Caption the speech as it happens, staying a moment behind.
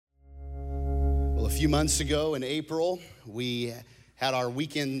few months ago in April, we had our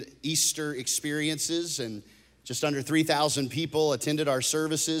weekend Easter experiences, and just under 3,000 people attended our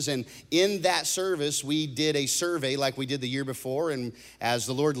services. And in that service, we did a survey like we did the year before. And as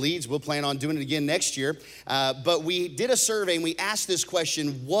the Lord leads, we'll plan on doing it again next year. But we did a survey and we asked this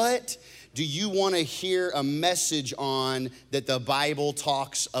question: what do you want to hear a message on that the Bible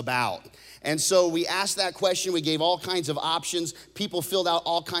talks about? And so we asked that question, we gave all kinds of options, people filled out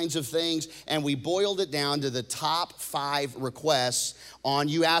all kinds of things, and we boiled it down to the top 5 requests on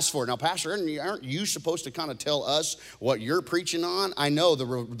You Asked For It. Now, Pastor, aren't you supposed to kind of tell us what you're preaching on? I know the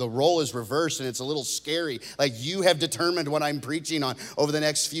role is reversed and it's a little scary. Like, you have determined what I'm preaching on over the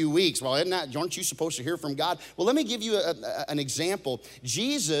next few weeks. Well, aren't you supposed to hear from God? Well, let me give you an example.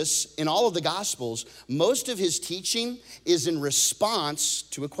 Jesus, in all of the Gospels, most of his teaching is in response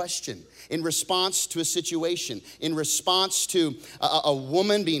to a question, in response to a situation, in response to a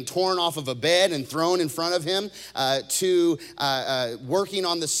woman being torn off of a bed and thrown in front of him, to working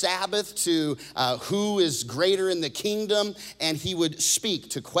on the Sabbath, to who is greater in the kingdom. And he would speak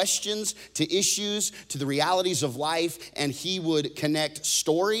to questions, to issues, to the realities of life, and he would connect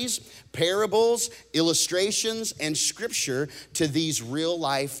stories, parables, illustrations, and scripture to these real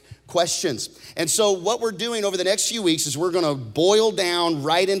life questions. And so what we're doing over the next few weeks is we're going to boil down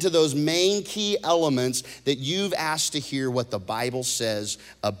right into those main key elements that you've asked to hear what the Bible says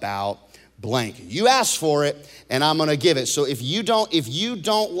about blank. You asked for it, and I'm going to give it. So if you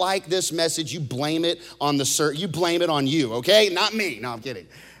don't like this message, you blame it on you blame it on you, okay? Not me. No,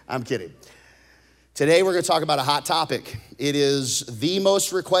 I'm kidding. Today we're going to talk about a hot topic. It is the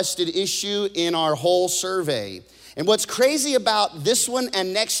most requested issue in our whole survey. And what's crazy about this one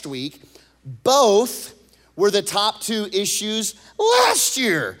and next week, both were the top 2 issues last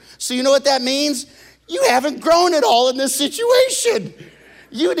year. So you know what that means? You haven't grown at all in this situation.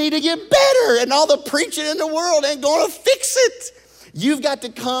 You need to get better, and all the preaching in the world ain't going to fix it. You've got to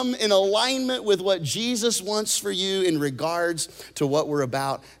come in alignment with what Jesus wants for you in regards to what we're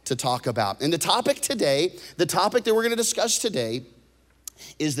about to talk about. And the topic that we're going to discuss today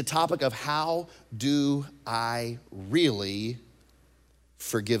is the topic of how do I really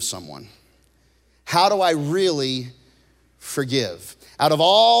forgive someone? How do I really forgive? Out of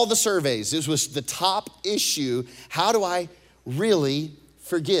all the surveys, this was the top issue. How do I really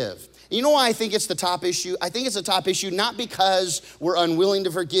forgive? You know why I think it's the top issue? I think it's the top issue not because we're unwilling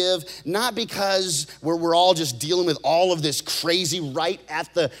to forgive, not because we're all just dealing with all of this crazy right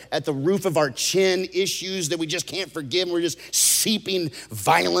at the roof of our chin issues that we just can't forgive. We're just seeping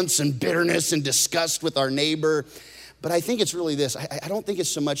violence and bitterness and disgust with our neighbor. But I think it's really this. I don't think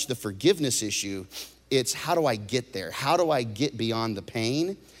it's so much the forgiveness issue. It's how do I get there? How do I get beyond the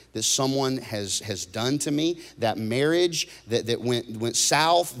pain that someone has done to me, that marriage that went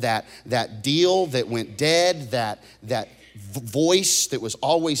south, that deal that went dead, that voice that was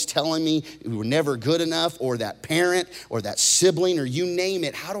always telling me we were never good enough, or that parent or that sibling, or you name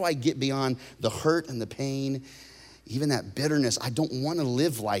it. How do I get beyond the hurt and the pain, even that bitterness? I don't want to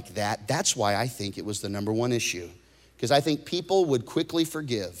live like that. That's why I think it was the number 1 issue, because I think people would quickly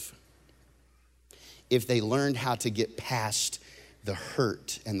forgive if they learned how to get past the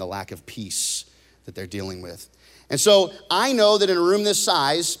hurt and the lack of peace that they're dealing with. And so I know that in a room this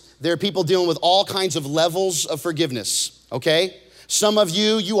size, there are people dealing with all kinds of levels of forgiveness, okay? Some of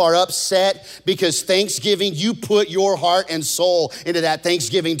you are upset because Thanksgiving, you put your heart and soul into that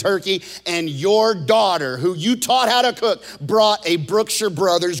Thanksgiving turkey, and your daughter, who you taught how to cook, brought a Brookshire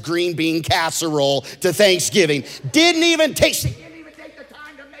Brothers green bean casserole to Thanksgiving. Didn't even take the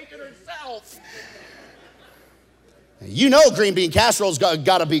time to make it herself. You know green bean casserole's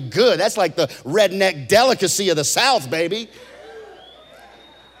got to be good. That's like the redneck delicacy of the South, baby.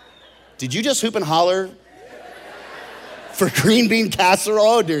 Did you just hoop and holler for green bean casserole?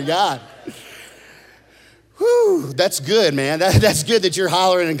 Oh, dear God. Whew, that's good, man. That's good that you're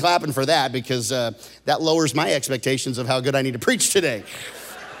hollering and clapping for that, because that lowers my expectations of how good I need to preach today.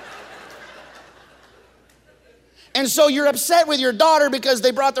 And so you're upset with your daughter because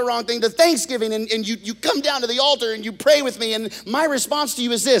they brought the wrong thing to Thanksgiving, and you come down to the altar and you pray with me, and my response to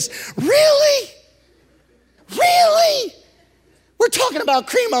you is this: really? Really? We're talking about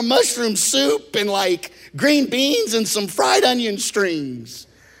cream of mushroom soup and like green beans and some fried onion strings.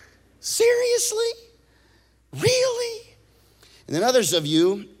 Seriously? Really? And then others of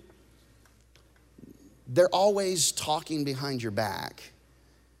you, they're always talking behind your back,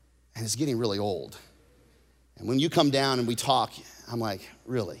 and it's getting really old. And when you come down and we talk, I'm like,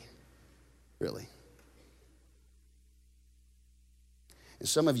 really? Really? And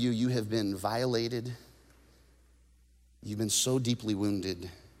some of you have been violated. You've been so deeply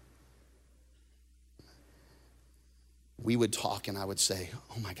wounded we would talk and I would say,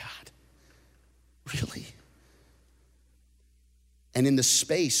 oh my God, really? And in the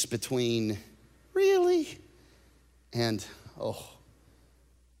space between really and oh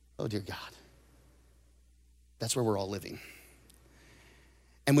dear God, that's where we're all living.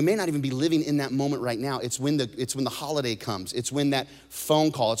 And we may not even be living in that moment right now. It's when the holiday comes. It's when that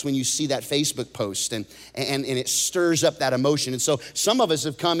phone call, it's when you see that Facebook post and it stirs up that emotion. And so some of us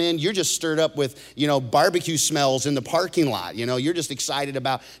have come in, you're just stirred up with, barbecue smells in the parking lot. You're just excited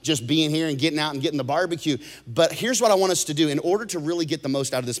about just being here and getting out and getting the barbecue. But here's what I want us to do. In order to really get the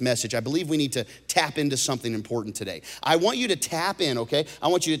most out of this message, I believe we need to tap into something important today. I want you to tap in, okay? I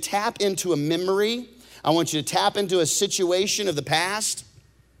want you to tap into a memory. I want you to tap into a situation of the past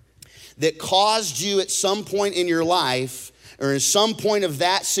that caused you at some point in your life or at some point of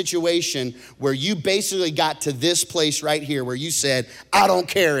that situation where you basically got to this place right here where you said, I don't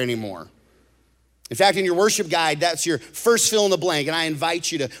care anymore. In fact, in your worship guide, that's your first fill in the blank, and I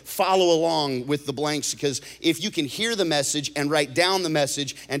invite you to follow along with the blanks because if you can hear the message and write down the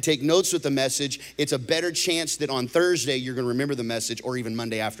message and take notes with the message, it's a better chance that on Thursday you're gonna remember the message or even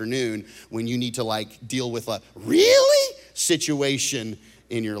Monday afternoon when you need to deal with a really situation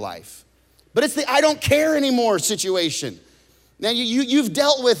in your life. But it's the I don't care anymore situation. Now you've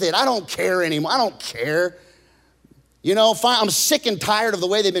dealt with it. I don't care anymore. I don't care. Fine, I'm sick and tired of the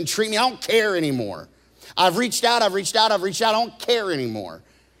way they've been treating me. I don't care anymore. I've reached out. I don't care anymore.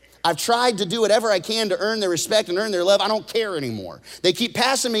 I've tried to do whatever I can to earn their respect and earn their love. I don't care anymore. They keep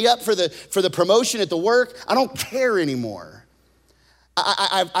passing me up for the promotion at the work. I don't care anymore.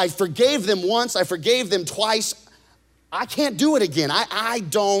 I forgave them once. I forgave them twice. I can't do it again. I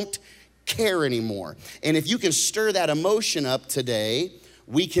don't care anymore. And if you can stir that emotion up today,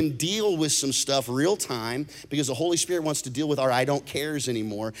 we can deal with some stuff real time because the Holy Spirit wants to deal with our I don't cares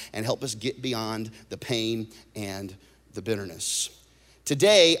anymore and help us get beyond the pain and the bitterness.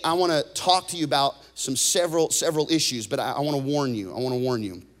 Today, I want to talk to you about several issues, but I want to warn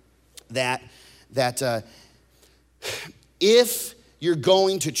you. That if you're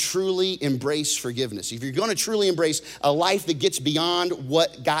going to truly embrace forgiveness, if you're going to truly embrace a life that gets beyond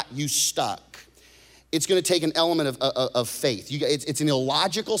what got you stuck, it's going to take an element of faith. It's an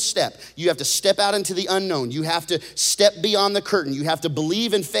illogical step. You have to step out into the unknown. You have to step beyond the curtain. You have to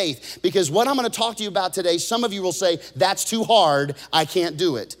believe in faith. Because what I'm going to talk to you about today, some of you will say, that's too hard, I can't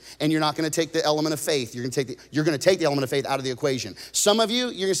do it. And you're not going to take the element of faith. You're going to take the element of faith out of the equation. Some of you,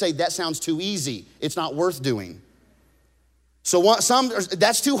 you're going to say, that sounds too easy. It's not worth doing. So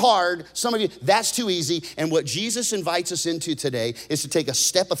that's too hard. Some of you, that's too easy. And what Jesus invites us into today is to take a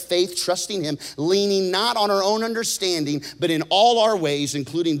step of faith, trusting him, leaning not on our own understanding, but in all our ways,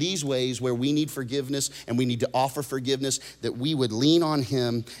 including these ways where we need forgiveness and we need to offer forgiveness, that we would lean on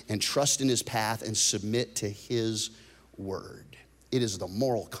him and trust in his path and submit to his word. It is the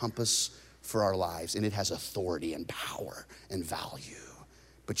moral compass for our lives, and it has authority and power and value.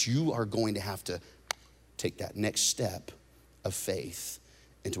 But you are going to have to take that next step of faith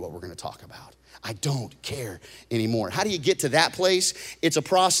into what we're going to talk about. I don't care anymore. How do you get to that place? It's a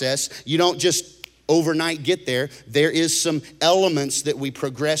process. You don't just overnight get there. There is some elements that we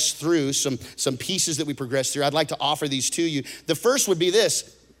progress through, some pieces that we progress through. I'd like to offer these to you. The first would be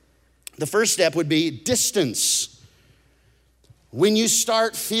this. The first step would be distance. When you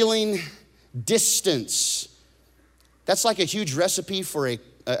start feeling distance, that's like a huge recipe for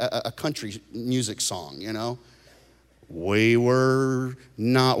a country music song, We were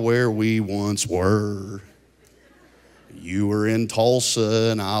not where we once were. You were in Tulsa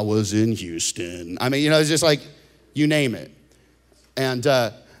and I was in Houston. I mean, it's just like, you name it. And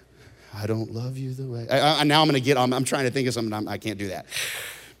I don't love you the way. Now I'm trying to think of something, I can't do that.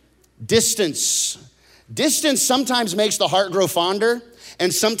 Distance. Distance sometimes makes the heart grow fonder,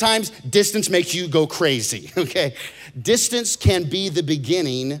 and sometimes distance makes you go crazy, okay? Distance can be the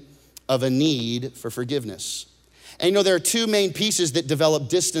beginning of a need for forgiveness. And there are two main pieces that develop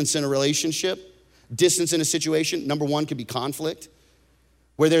distance in a relationship, distance in a situation. Number one could be conflict,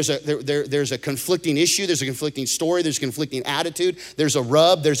 where there's a conflicting issue, there's a conflicting story, there's a conflicting attitude, there's a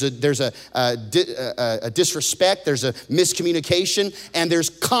rub, there's a disrespect, there's a miscommunication, and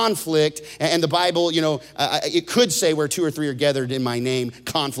there's conflict. And the Bible, it could say where two or three are gathered in my name,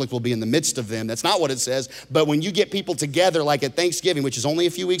 conflict will be in the midst of them. That's not what it says. But when you get people together, like at Thanksgiving, which is only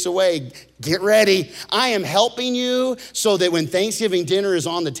a few weeks away, get ready. I am helping you so that when Thanksgiving dinner is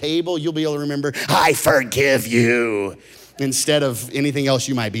on the table, you'll be able to remember, I forgive you, instead of anything else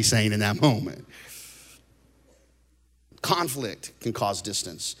you might be saying in that moment. Conflict can cause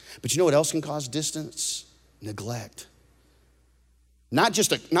distance. But you know what else can cause distance? Neglect. Not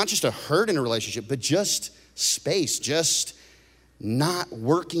just a hurt in a relationship, but just space, just not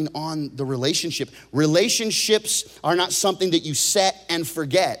working on the relationship. Relationships are not something that you set and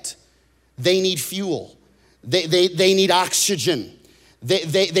forget. They need fuel. They need oxygen.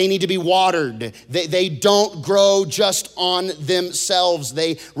 They need to be watered. They don't grow just on themselves.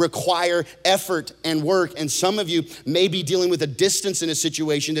 They require effort and work. And some of you may be dealing with a distance in a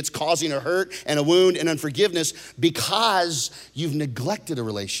situation that's causing a hurt and a wound and unforgiveness because you've neglected a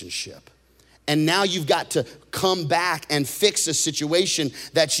relationship. And now you've got to come back and fix a situation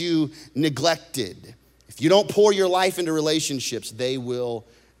that you neglected. If you don't pour your life into relationships, they will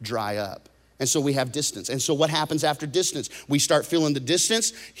dry up. And so we have distance. And so what happens after distance? We start feeling the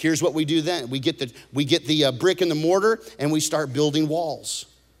distance. Here's what we do then. We get the brick and the mortar, and we start building walls.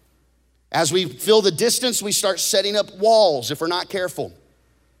 As we feel the distance, we start setting up walls if we're not careful.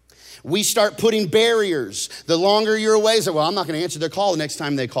 We start putting barriers. The longer you're away, well, I'm not going to answer their call the next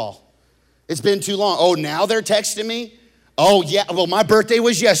time they call. It's been too long. Oh, now they're texting me? Oh, yeah, well, my birthday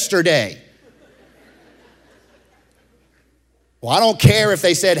was yesterday. Well, I don't care if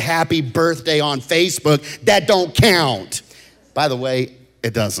they said happy birthday on Facebook. That don't count. By the way,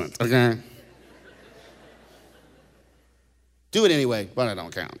 it doesn't, okay? Do it anyway, but it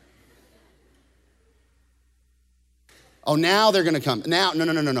don't count. Oh, now they're gonna come. Now,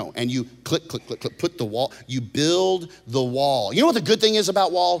 no. And you click, put the wall. You build the wall. You know what the good thing is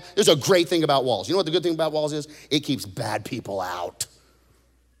about walls? There's a great thing about walls. You know what the good thing about walls is? It keeps bad people out.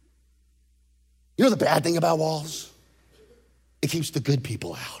 You know the bad thing about walls? It keeps the good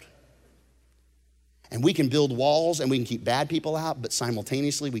people out. And we can build walls and we can keep bad people out, but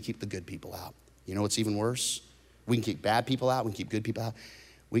simultaneously we keep the good people out. You know what's even worse? We can keep bad people out, we can keep good people out.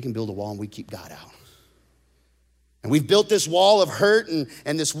 We can build a wall and we keep God out. And we've built this wall of hurt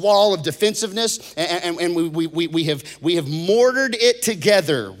and this wall of defensiveness, and we have mortared it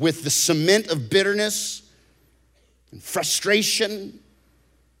together with the cement of bitterness and frustration.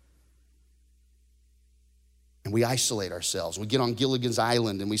 And we isolate ourselves. We get on Gilligan's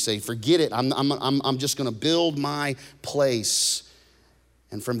Island and we say, forget it, I'm just gonna build my place.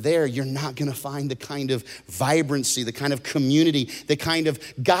 And from there, you're not gonna find the kind of vibrancy, the kind of community, the kind of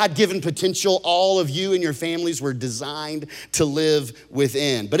God-given potential all of you and your families were designed to live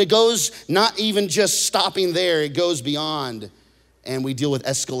within. But it goes not even just stopping there, it goes beyond, and we deal with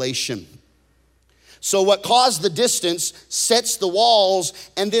escalation. So what caused the distance sets the walls,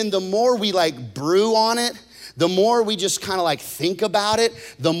 and then the more we brew on it, the more we just kind of think about it,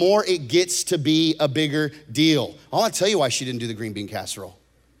 the more it gets to be a bigger deal. I want to tell you why she didn't do the green bean casserole.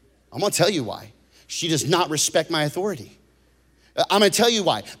 I'm going to tell you why. She does not respect my authority. I'm going to tell you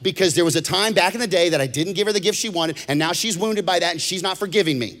why. Because there was a time back in the day that I didn't give her the gift she wanted, and now she's wounded by that, and she's not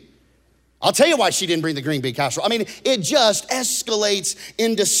forgiving me. I'll tell you why she didn't bring the green bean casserole. I mean, it just escalates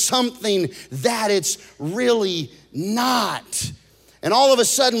into something that it's really not. And all of a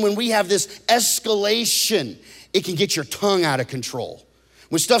sudden, when we have this escalation, it can get your tongue out of control.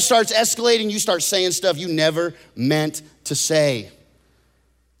 When stuff starts escalating, you start saying stuff you never meant to say.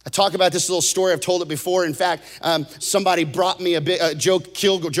 I talk about this little story. I've told it before. In fact, somebody brought me Joe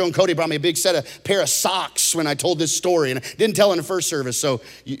and Cody brought me a big pair of socks when I told this story. And I didn't tell in the first service, so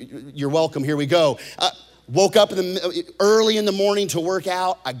you're welcome. Here we go. Woke up early in the morning to work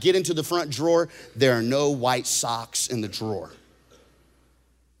out. I get into the front drawer. There are no white socks in the drawer.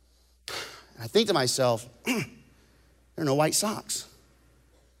 I think to myself, there are no white socks.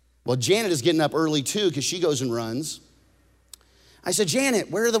 Well, Janet is getting up early too because she goes and runs. I said,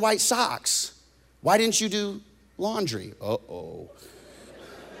 Janet, where are the white socks? Why didn't you do laundry? Uh-oh.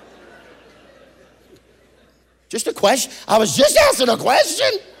 Just a question. I was just asking a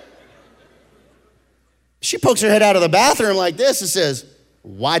question. She pokes her head out of the bathroom like this and says,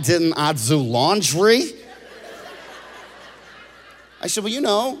 why didn't I do laundry? I said,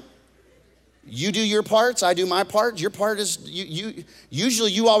 well, you do your parts, I do my part. Your part is,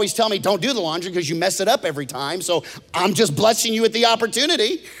 usually you always tell me don't do the laundry because you mess it up every time. So I'm just blessing you with the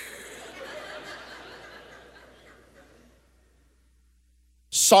opportunity.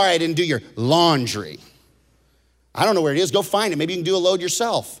 Sorry, I didn't do your laundry. I don't know where it is. Go find it. Maybe you can do a load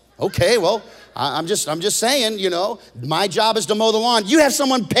yourself. Okay, well, I'm just saying, my job is to mow the lawn. You have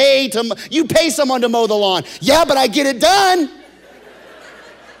someone you pay someone to mow the lawn. Yeah, but I get it done.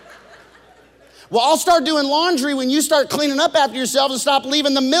 Well, I'll start doing laundry when you start cleaning up after yourself and stop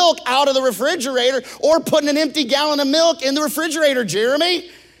leaving the milk out of the refrigerator or putting an empty gallon of milk in the refrigerator,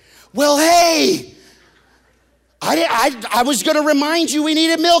 Jeremy. Well, hey, I was going to remind you we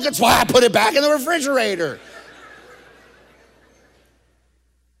needed milk. That's why I put it back in the refrigerator.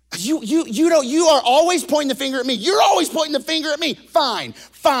 You are always pointing the finger at me. You're always pointing the finger at me. Fine.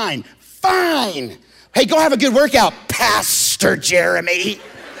 Hey, go have a good workout, Pastor Jeremy.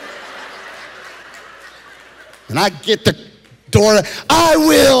 And I get the door. I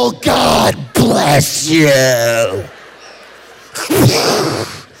will, God bless you.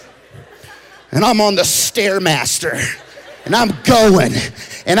 And I'm on the Stairmaster. And I'm going.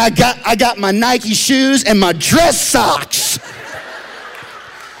 And I got my Nike shoes and my dress socks.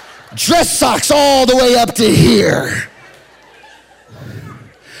 Dress socks all the way up to here.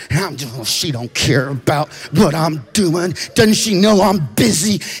 And I'm just, she don't care about what I'm doing. Doesn't she know I'm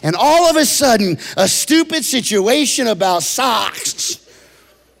busy? And all of a sudden, a stupid situation about socks.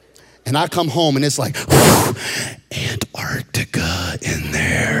 And I come home and it's like, Antarctica in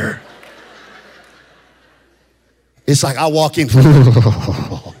there. It's like I walk in,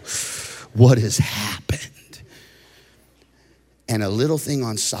 what has happened? And a little thing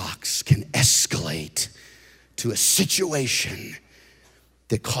on socks can escalate to a situation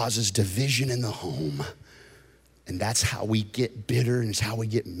that causes division in the home. And that's how we get bitter, and it's how we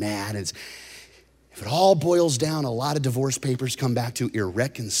get mad. If it all boils down, a lot of divorce papers come back to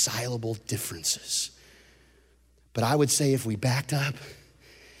irreconcilable differences. But I would say if we backed up,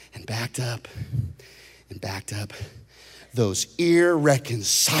 those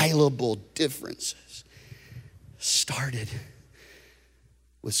irreconcilable differences started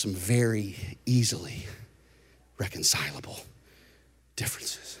with some very easily reconcilable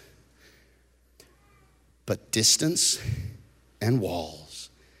differences. But distance and walls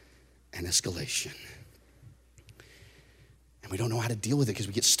and escalation. And we don't know how to deal with it because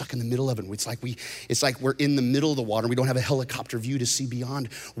we get stuck in the middle of it. It's like we're in the middle of the water. We don't have a helicopter view to see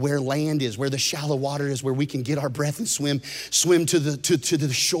beyond where land is, where the shallow water is, where we can get our breath and swim to the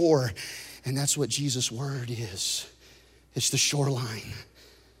shore. And that's what Jesus' word is. It's the shoreline.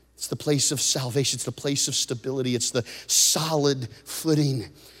 It's the place of salvation. It's the place of stability. It's the solid footing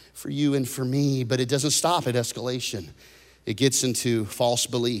for you and for me. But it doesn't stop at escalation. It gets into false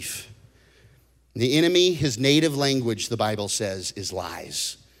belief. The enemy, his native language, the Bible says, is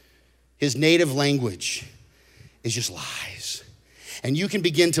lies. His native language is just lies. And you can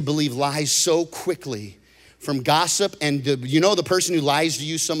begin to believe lies so quickly from gossip. And the person who lies to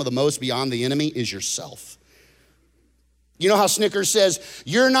you some of the most beyond the enemy is yourself. You know how Snickers says,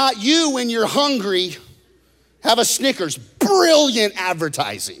 you're not you when you're hungry. Have a Snickers. Brilliant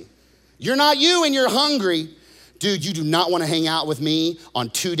advertising. You're not you when you're hungry. Dude, you do not want to hang out with me on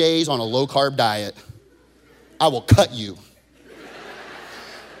 2 days on a low-carb diet. I will cut you.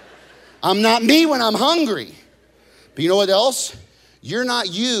 I'm not me when I'm hungry. But you know what else? You're not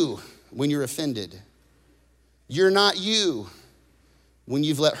you when you're offended. You're not you when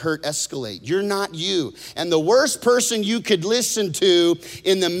you've let hurt escalate. You're not you. And the worst person you could listen to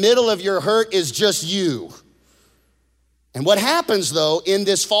in the middle of your hurt is just you. And what happens, though, in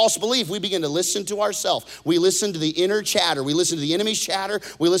this false belief, we begin to listen to ourselves. We listen to the inner chatter. We listen to the enemy's chatter.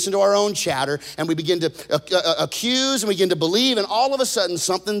 We listen to our own chatter. And we begin to accuse and we begin to believe. And all of a sudden,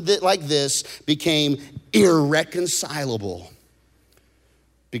 something like this became irreconcilable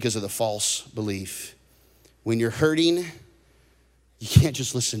because of the false belief. When you're hurting, you can't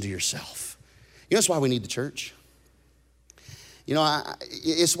just listen to yourself. You know, that's why we need the church. You know,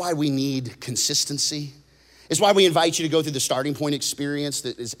 it's why we need consistency. It's why we invite you to go through the Starting Point experience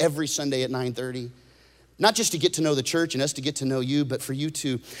that is every Sunday at 9:30. Not just to get to know the church and us to get to know you, but for you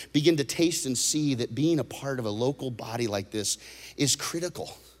to begin to taste and see that being a part of a local body like this is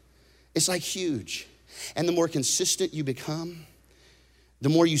critical. It's like huge. And the more consistent you become, the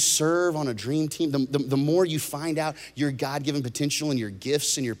more you serve on a dream team, the more you find out your God-given potential and your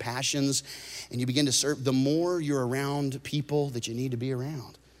gifts and your passions, and you begin to serve, the more you're around people that you need to be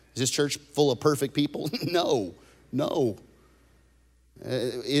around. Is this church full of perfect people? No.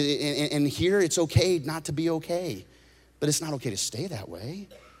 And here it's okay not to be okay, but it's not okay to stay that way.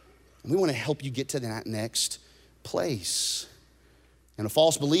 And we want to help you get to that next place. And a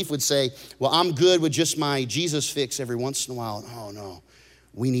false belief would say, well, I'm good with just my Jesus fix every once in a while. Oh, no.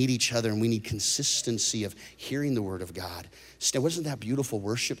 We need each other and we need consistency of hearing the word of God. Wasn't that beautiful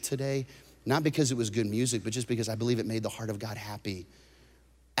worship today? Not because it was good music, but just because I believe it made the heart of God happy.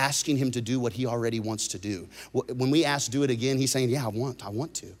 Asking him to do what he already wants to do. When we ask do it again, he's saying, yeah, I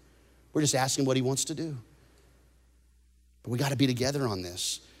want to. We're just asking what he wants to do. But we got to be together on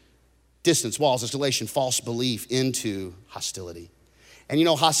this. Distance, walls, escalation, false belief into hostility. And you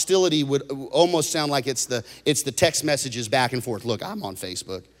know, hostility would almost sound like it's the text messages back and forth. Look, I'm on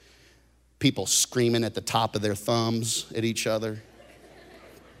Facebook. People screaming at the top of their thumbs at each other.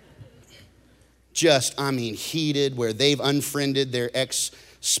 Heated, where they've unfriended their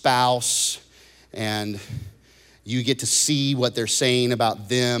spouse, and you get to see what they're saying about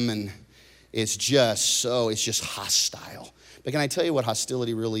them, and it's just hostile. But can I tell you what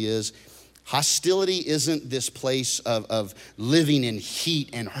hostility really is? Hostility isn't this place of living in heat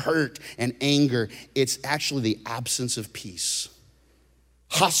and hurt and anger. It's actually the absence of peace.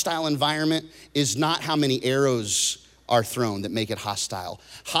 Hostile environment is not how many arrows are thrown that make it hostile.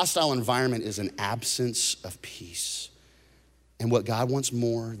 Hostile environment is an absence of peace. And what God wants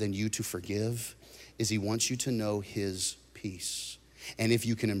more than you to forgive is he wants you to know his peace. And if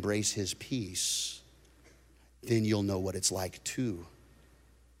you can embrace his peace, then you'll know what it's like to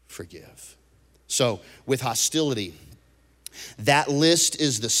forgive. So with hostility, that list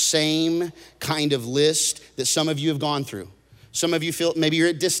is the same kind of list that some of you have gone through. Some of you feel maybe you're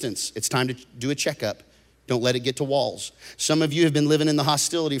at distance. It's time to do a checkup. Don't let it get to walls. Some of you have been living in the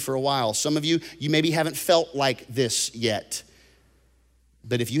hostility for a while. Some of you maybe haven't felt like this yet.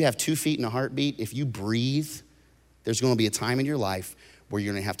 But if you have 2 feet and a heartbeat, if you breathe, there's going to be a time in your life where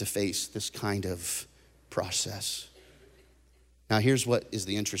you're going to have to face this kind of process. Now, here's what is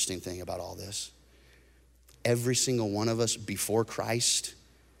the interesting thing about all this. Every single one of us before Christ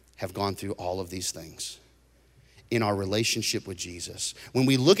have gone through all of these things in our relationship with Jesus. When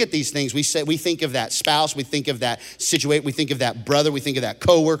we look at these things, we think of that spouse, we think of that situation, we think of that brother, we think of that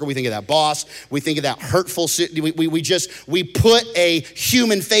coworker, we think of that boss, we think of that hurtful, we put a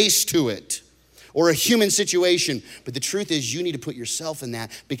human face to it or a human situation. But the truth is you need to put yourself in that,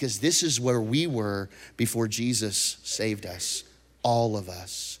 because this is where we were before Jesus saved us. All of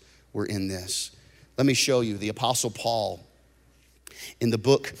us were in this. Let me show you the Apostle Paul in the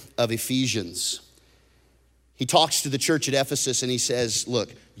book of Ephesians. He talks to the church at Ephesus and he says, look,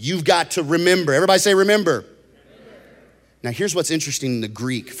 you've got to remember. Everybody say remember. Now here's what's interesting in the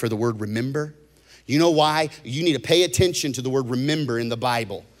Greek for the word remember. You know why? You need to pay attention to the word remember in the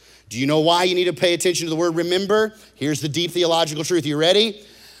Bible. Do you know why you need to pay attention to the word remember? Here's the deep theological truth. You ready?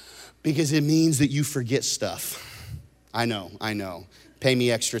 Because it means that you forget stuff. I know. Pay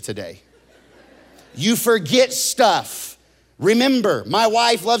me extra today. You forget stuff. Remember. My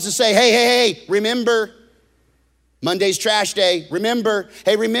wife loves to say, hey, remember. Monday's trash day. Remember.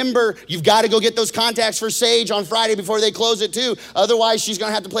 Hey, remember, you've got to go get those contacts for Sage on Friday before they close it too. Otherwise, she's going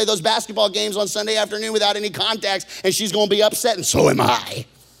to have to play those basketball games on Sunday afternoon without any contacts, and she's going to be upset, and so am I.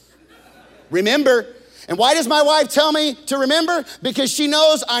 Remember. And why does my wife tell me to remember? Because she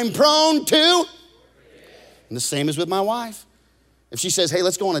knows I'm prone to. And the same is with my wife. If she says, hey,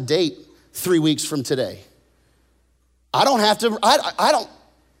 let's go on a date 3 weeks from today, I'm not going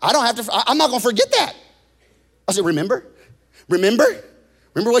to forget that. I said, remember? Remember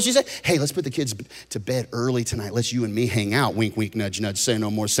what she said? Hey, let's put the kids to bed early tonight. Let's you and me hang out. Wink, wink, nudge, nudge. Say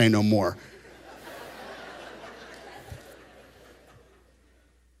no more, say no more.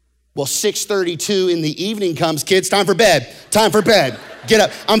 Well, 6:32 in the evening comes, kids, time for bed. Time for bed. Get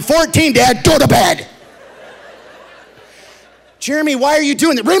up. I'm 14, Dad, go to bed. Jeremy, why are you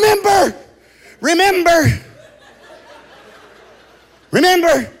doing that? Remember.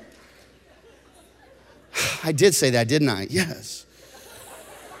 I did say that, didn't I? Yes.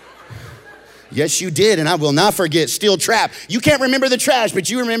 Yes, you did, and I will not forget. Steel trap. You can't remember the trash, but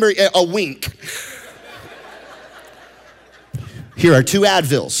you remember a wink. Here are 2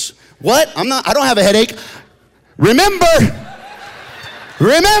 Advils. What? I don't have a headache. Remember.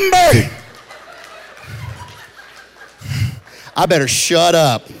 I better shut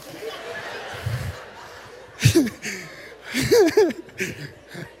up.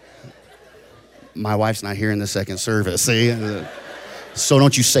 My wife's not here in the second service, see? So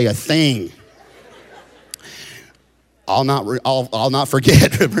don't you say a thing. I'll not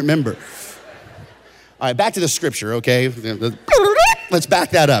forget, remember. All right, back to the scripture, okay? Let's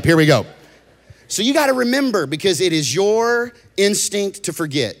back that up. Here we go. So you got to remember, because it is your instinct to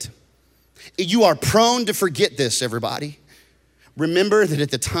forget. You are prone to forget this, everybody. Remember that at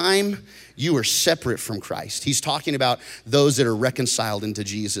the time you were separate from Christ. He's talking about those that are reconciled into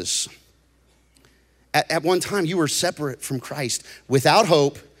Jesus. At one time you were separate from Christ, without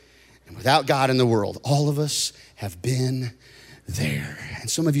hope and without God in the world. All of us have been there, and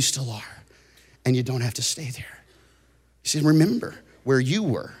some of you still are, and you don't have to stay there. He said, remember where you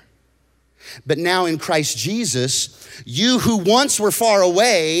were. But now in Christ Jesus, you who once were far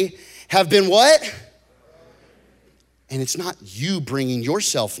away have been what? And it's not you bringing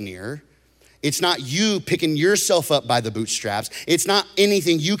yourself near. It's not you picking yourself up by the bootstraps. It's not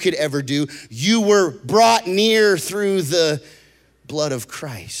anything you could ever do. You were brought near through the blood of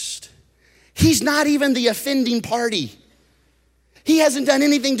Christ. He's not even the offending party. He hasn't done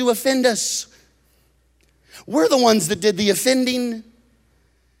anything to offend us. We're the ones that did the offending.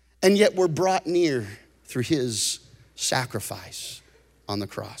 And yet we're brought near through his sacrifice on the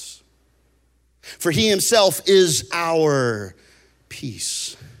cross. For he himself is our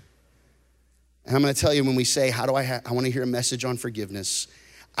peace. And I'm going to tell you, when we say, I want to hear a message on forgiveness,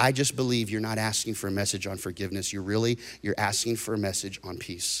 I just believe you're not asking for a message on forgiveness. You're asking for a message on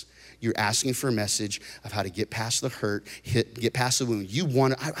peace. You're asking for a message of how to get past the hurt, get past the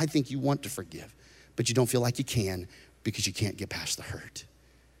wound. I think you want to forgive, but you don't feel like you can because you can't get past the hurt.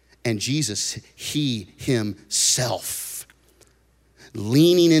 And Jesus, he himself,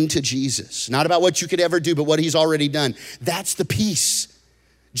 leaning into Jesus, not about what you could ever do, but what he's already done. That's the peace.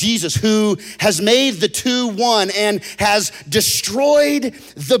 Jesus, who has made the two one and has destroyed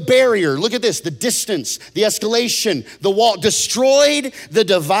the barrier. Look at this, the distance, the escalation, the wall, destroyed the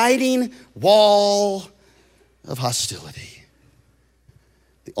dividing wall of hostility.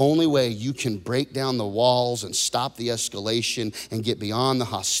 The only way you can break down the walls and stop the escalation and get beyond the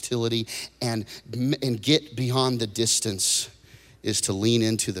hostility and get beyond the distance is to lean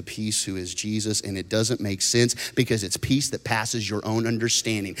into the peace who is Jesus. And it doesn't make sense because it's peace that passes your own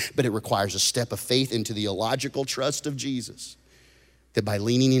understanding, but it requires a step of faith into the illogical trust of Jesus, that by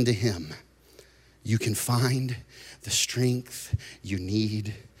leaning into him, you can find the strength you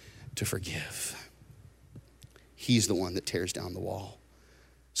need to forgive. He's the one that tears down the wall.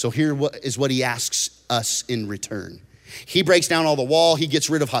 So here is what he asks us in return. He breaks down all the wall. He gets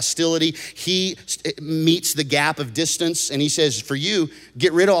rid of hostility. He meets the gap of distance. And he says, for you,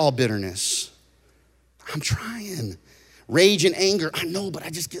 get rid of all bitterness. I'm trying. Rage and anger. I know, but I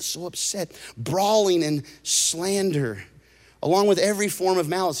just get so upset. Brawling and slander, along with every form of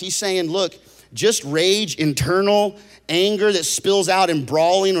malice. He's saying, look, just rage, internal anger that spills out in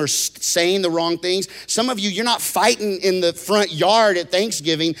brawling or saying the wrong things. Some of you, you're not fighting in the front yard at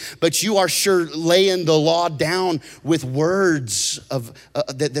Thanksgiving, but you are sure laying the law down with words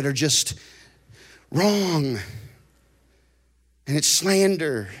that are just wrong. And it's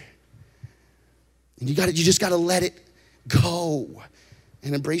slander. And you just got to let it go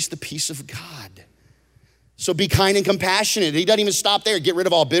and embrace the peace of God. So be kind and compassionate. He doesn't even stop there. Get rid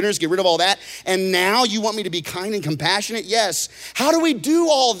of all bitterness, get rid of all that. And now you want me to be kind and compassionate? Yes. How do we do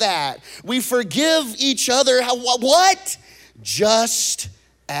all that? We forgive each other. What? Just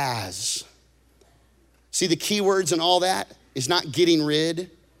as. See, the key words and all that is not getting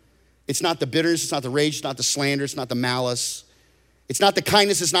rid. It's not the bitterness, it's not the rage, it's not the slander, it's not the malice. It's not the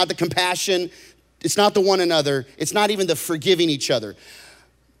kindness, it's not the compassion. It's not the one another. It's not even the forgiving each other.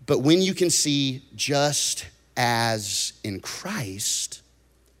 But when you can see just as in Christ,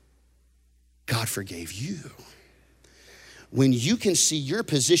 God forgave you. When you can see your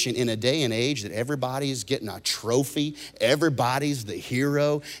position in a day and age that everybody's getting a trophy, everybody's the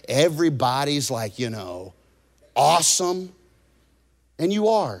hero, everybody's like, awesome. And you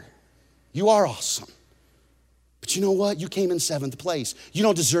are awesome. But you know what? You came in 7th place. You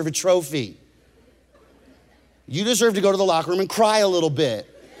don't deserve a trophy. You deserve to go to the locker room and cry a little bit.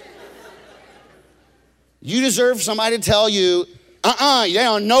 You deserve somebody to tell you,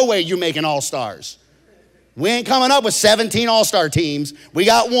 there's no way you're making all-stars. We ain't coming up with 17 all-star teams. We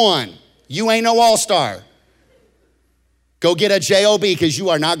got one. You ain't no all-star. Go get a JOB because you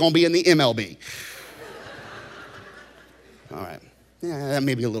are not going to be in the MLB. All right. Yeah, that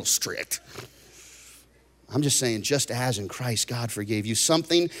may be a little strict. I'm just saying, just as in Christ, God forgave you.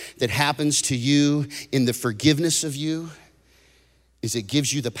 Something that happens to you in the forgiveness of you is it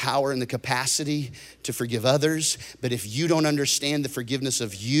gives you the power and the capacity to forgive others. But if you don't understand the forgiveness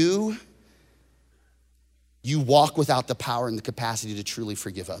of you, you walk without the power and the capacity to truly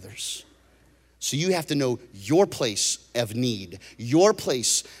forgive others. So you have to know your place of need, your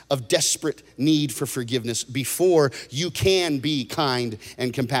place of desperate need for forgiveness before you can be kind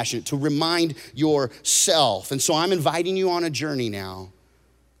and compassionate, to remind yourself. And so I'm inviting you on a journey now.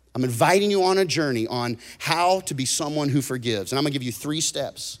 I'm inviting you on a journey on how to be someone who forgives. And I'm gonna give you 3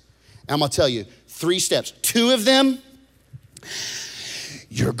 steps. And I'm gonna tell you 3 steps. 2 of them,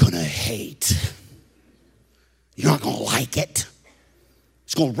 you're gonna hate. You're not gonna like it.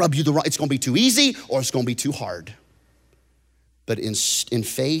 It's gonna rub you the wrong, it's gonna be too easy or it's gonna be too hard. But in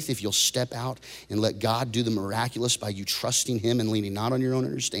faith, if you'll step out and let God do the miraculous by you trusting him and leaning not on your own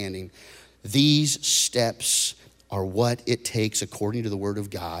understanding, these steps are what it takes, according to the word of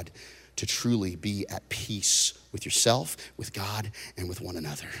God, to truly be at peace with yourself, with God, and with one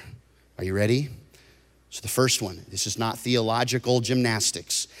another. Are you ready? So the first one, this is not theological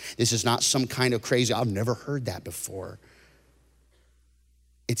gymnastics. This is not some kind of crazy, I've never heard that before.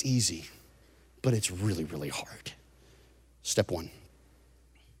 It's easy, but it's really, really hard. Step 1,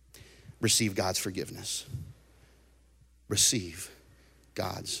 receive God's forgiveness. Receive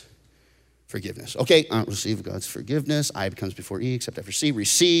God's forgiveness. Okay, receive God's forgiveness. I becomes before E, except after C.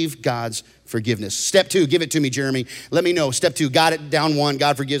 Receive God's forgiveness. Step 2, give it to me, Jeremy. Let me know. Step 2, got it down 1.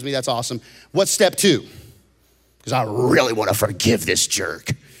 God forgives me. That's awesome. What's step 2? Because I really want to forgive this jerk.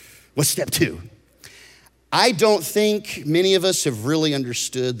 What's step 2? I don't think many of us have really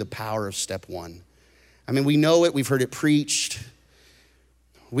understood the power of step 1. I mean, we know it. We've heard it preached.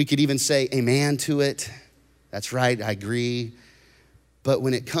 We could even say amen to it. That's right, I agree. But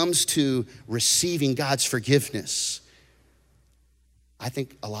when it comes to receiving God's forgiveness, I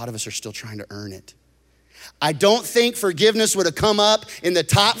think a lot of us are still trying to earn it. I don't think forgiveness would have come up in the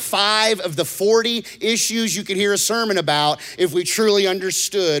top 5 of the 40 issues you could hear a sermon about if we truly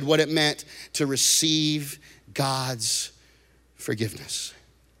understood what it meant to receive God's forgiveness.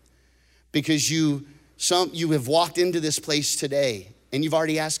 Because you have walked into this place today and you've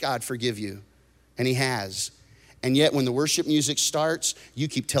already asked God forgive you, and he has. And yet when the worship music starts, you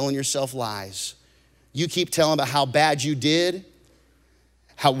keep telling yourself lies. You keep telling about how bad you did,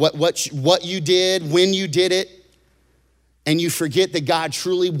 what you did, when you did it, and you forget that God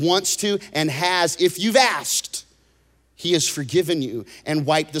truly wants to and has, if you've asked, he has forgiven you and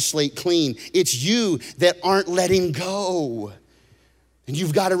wiped the slate clean. It's you that aren't letting go. And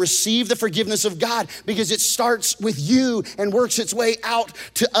you've got to receive the forgiveness of God because it starts with you and works its way out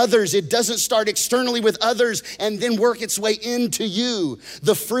to others. It doesn't start externally with others and then work its way into you.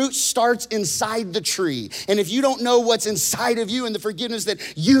 The fruit starts inside the tree. And if you don't know what's inside of you and the forgiveness that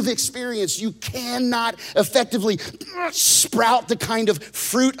you've experienced, you cannot effectively sprout the kind of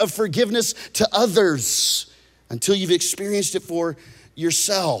fruit of forgiveness to others until you've experienced it for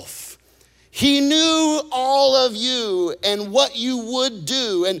yourself. He knew all of you and what you would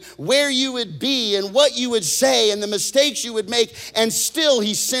do and where you would be and what you would say and the mistakes you would make, and still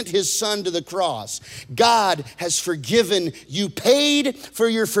he sent his son to the cross. God has forgiven you, paid for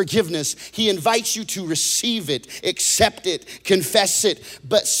your forgiveness. He invites you to receive it, accept it, confess it,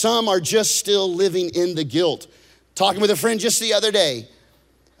 but some are just still living in the guilt. Talking with a friend just the other day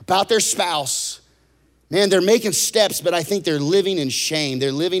about their spouse. Man, they're making steps, but I think they're living in shame.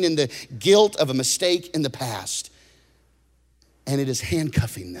 They're living in the guilt of a mistake in the past. And it is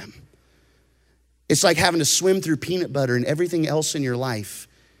handcuffing them. It's like having to swim through peanut butter and everything else in your life.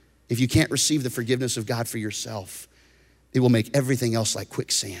 If you can't receive the forgiveness of God for yourself, it will make everything else like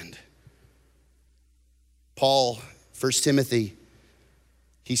quicksand. Paul, 1 Timothy,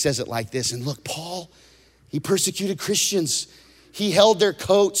 he says it like this. And look, Paul, he persecuted Christians. He held their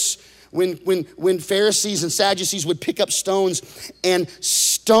coats when Pharisees and Sadducees would pick up stones and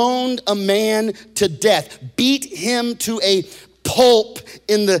stoned a man to death, beat him to a pulp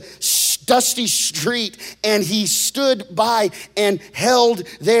in the dusty street, and he stood by and held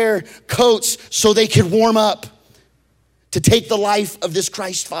their coats so they could warm up to take the life of this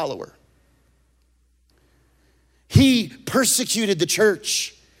Christ follower. He persecuted the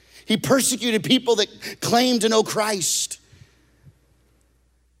church. He persecuted people that claimed to know Christ.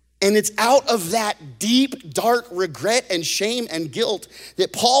 And it's out of that deep, dark regret and shame and guilt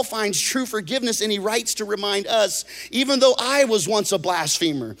that Paul finds true forgiveness, and he writes to remind us, even though I was once a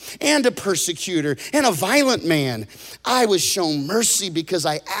blasphemer and a persecutor and a violent man, I was shown mercy because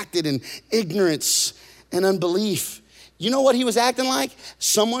I acted in ignorance and unbelief. You know what he was acting like?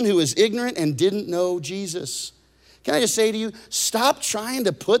 Someone who was ignorant and didn't know Jesus. Can I just say to you, stop trying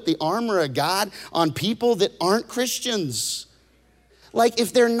to put the armor of God on people that aren't Christians. Like,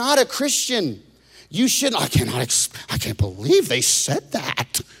 if they're not a Christian, you shouldn't, I can't believe they said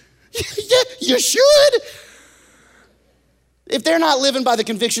that. Yeah, you should. If they're not living by the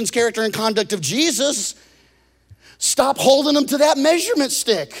convictions, character, and conduct of Jesus, stop holding them to that measurement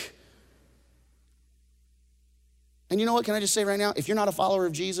stick. And you know what, can I just say right now, if you're not a follower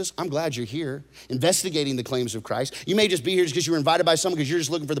of Jesus, I'm glad you're here investigating the claims of Christ. You may just be here just because you were invited by someone because you're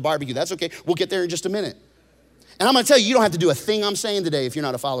just looking for the barbecue. That's okay, we'll get there in just a minute. And I'm gonna tell you, you don't have to do a thing I'm saying today if you're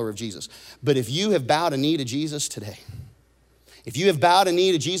not a follower of Jesus. But if you have bowed a knee to Jesus today, if you have bowed a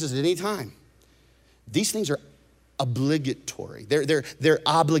knee to Jesus at any time, these things are obligatory. They're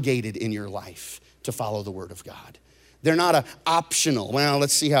obligated in your life to follow the word of God. They're not an optional, well,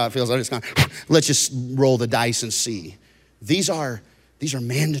 let's see how it feels. Let's just roll the dice and see. These are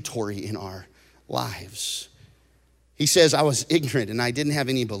mandatory in our lives. He says, I was ignorant and I didn't have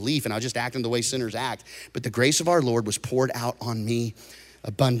any belief and I was just acting the way sinners act. But the grace of our Lord was poured out on me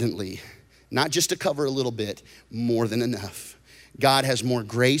abundantly. Not just to cover a little bit, more than enough. God has more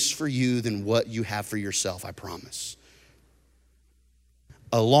grace for you than what you have for yourself, I promise.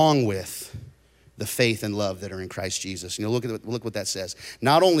 Along with the faith and love that are in Christ Jesus. You know, look what that says.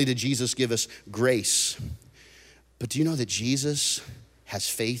 Not only did Jesus give us grace, but do you know that Jesus has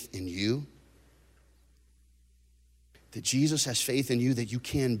faith in you? that Jesus has faith in you, that you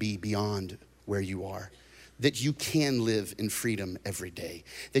can be beyond where you are, that you can live in freedom every day,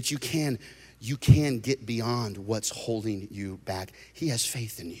 that you can get beyond what's holding you back. He has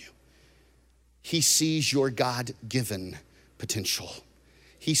faith in you. He sees your God-given potential.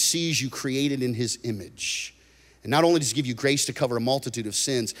 He sees you created in his image. And not only does he give you grace to cover a multitude of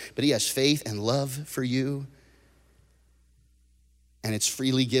sins, but he has faith and love for you. And it's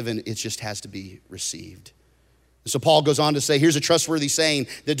freely given, it just has to be received. So Paul goes on to say, here's a trustworthy saying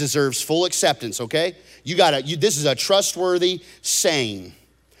that deserves full acceptance, okay? This is a trustworthy saying.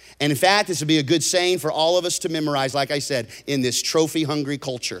 And in fact, this would be a good saying for all of us to memorize, like I said, in this trophy-hungry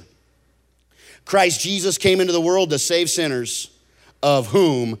culture. Christ Jesus came into the world to save sinners, of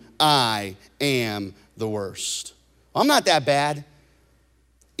whom I am the worst. I'm not that bad.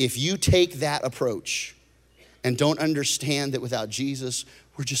 If you take that approach and don't understand that without Jesus,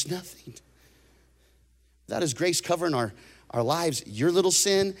 we're just nothing. Without his grace covering our lives, your little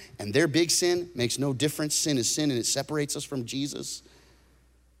sin and their big sin makes no difference. Sin is sin and it separates us from Jesus.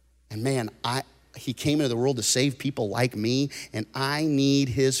 And man, he came into the world to save people like me, and I need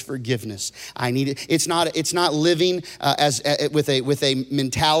his forgiveness. I need it. It's not living with a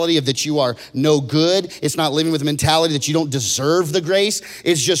mentality of that you are no good. It's not living with a mentality that you don't deserve the grace.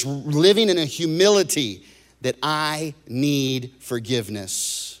 It's just living in a humility that I need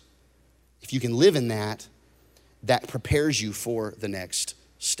forgiveness. If you can live in that, that prepares you for the next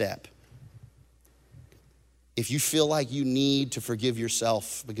step. If you feel like you need to forgive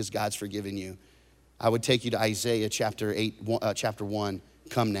yourself because God's forgiven you, I would take you to Isaiah chapter 1.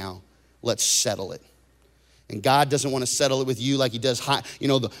 Come now, let's settle it. And God doesn't want to settle it with you like he does,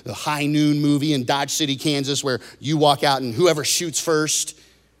 the High Noon movie in Dodge City, Kansas, where you walk out and whoever shoots first,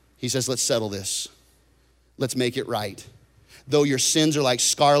 he says, let's settle this. Let's make it right. Though your sins are like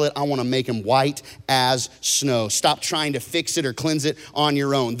scarlet, I want to make them white as snow. Stop trying to fix it or cleanse it on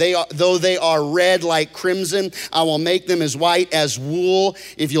your own. Though they are red like crimson, I will make them as white as wool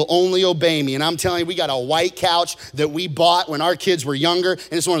if you'll only obey me. And I'm telling you, we got a white couch that we bought when our kids were younger,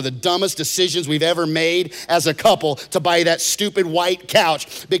 and it's one of the dumbest decisions we've ever made as a couple to buy that stupid white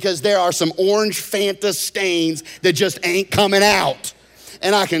couch, because there are some orange Fanta stains that just ain't coming out.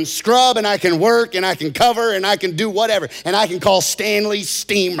 And I can scrub and I can work and I can cover and I can do whatever. And I can call Stanley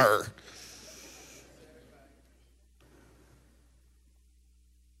Steamer.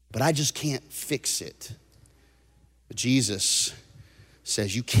 But I just can't fix it. But Jesus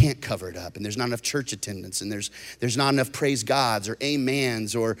says you can't cover it up, and there's not enough church attendance, and there's not enough praise gods or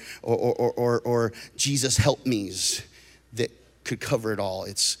amens or Jesus help me's that could cover it all.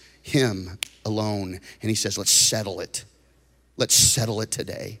 It's him alone. And he says, let's settle it. Let's settle it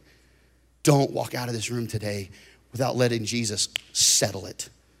today. Don't walk out of this room today without letting Jesus settle it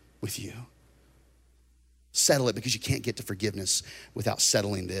with you. Settle it, because you can't get to forgiveness without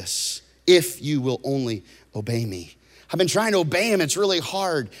settling this. If you will only obey me. I've been trying to obey him. It's really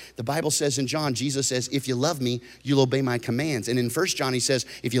hard. The Bible says in John, Jesus says, if you love me, you'll obey my commands. And in 1 John, he says,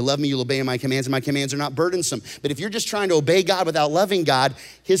 if you love me, you'll obey my commands, and my commands are not burdensome. But if you're just trying to obey God without loving God,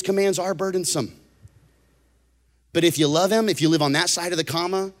 his commands are burdensome. But if you love him, if you live on that side of the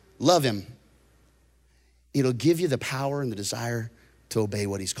comma, love him, it'll give you the power and the desire to obey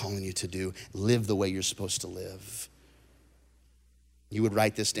what he's calling you to do. Live the way you're supposed to live. You would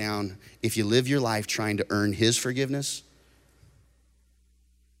write this down. If you live your life trying to earn his forgiveness,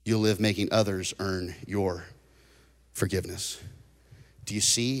 you'll live making others earn your forgiveness. Do you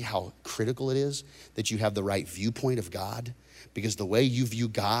see how critical it is that you have the right viewpoint of God? Because the way you view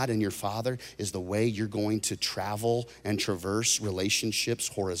God and your Father is the way you're going to travel and traverse relationships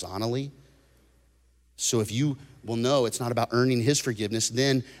horizontally. So if you will know it's not about earning his forgiveness,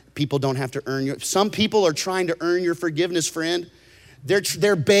 then people don't have to earn your. Some people are trying to earn your forgiveness, friend.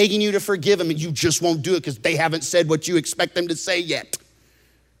 They're begging you to forgive them, and you just won't do it because they haven't said what you expect them to say yet.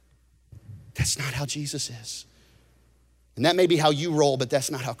 That's not how Jesus is. And that may be how you roll, but that's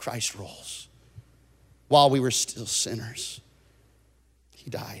not how Christ rolls. While we were still sinners, he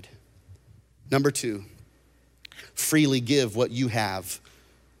died. Number 2, freely give what you have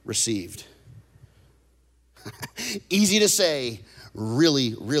received. Easy to say,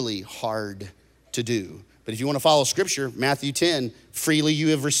 really, really hard to do. But if you want to follow scripture, Matthew 10, freely you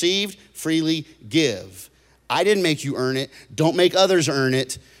have received, freely give. I didn't make you earn it. Don't make others earn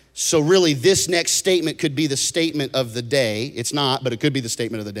it. So really, this next statement could be the statement of the day. It's not, but it could be the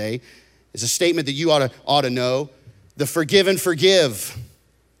statement of the day. It's a statement that you ought to know. The forgiven forgive.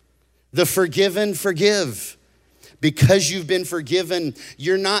 The forgiven forgive. Because you've been forgiven,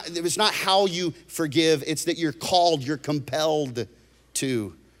 it's not how you forgive, it's that you're called, you're compelled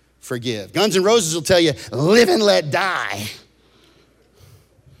to forgive. Guns N' Roses will tell you, live and let die.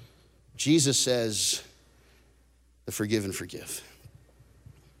 Jesus says, the forgive and forgive.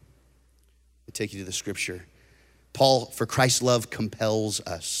 I take you to the scripture. Paul, for Christ's love compels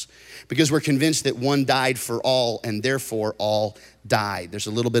us because we're convinced that one died for all and therefore all died. There's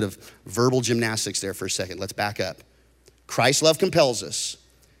a little bit of verbal gymnastics there for a second. Let's back up. Christ's love compels us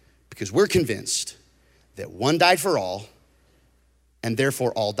because we're convinced that one died for all and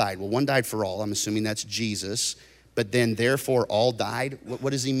therefore all died. Well, one died for all. I'm assuming that's Jesus, but then therefore all died. What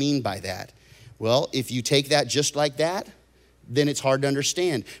does he mean by that? Well, if you take that just like that, then it's hard to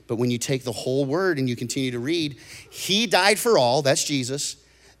understand. But when you take the whole word and you continue to read, he died for all, that's Jesus,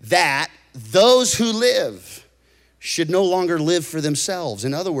 that those who live should no longer live for themselves.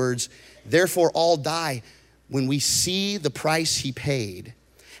 In other words, therefore all die. When we see the price he paid,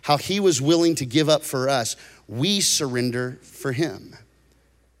 how he was willing to give up for us, we surrender for him.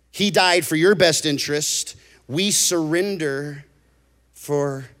 He died for your best interest. We surrender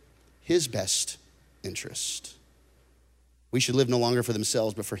for his best interest. We should live no longer for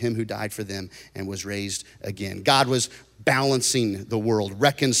themselves, but for him who died for them and was raised again. God was balancing the world,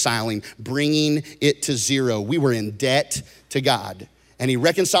 reconciling, bringing it to zero. We were in debt to God, and he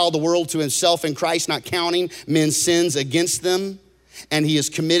reconciled the world to himself in Christ, not counting men's sins against them. And he has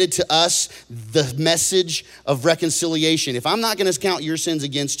committed to us the message of reconciliation. If I'm not gonna count your sins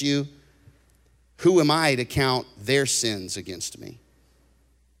against you, who am I to count their sins against me?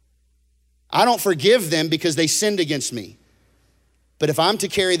 I don't forgive them because they sinned against me. But if I'm to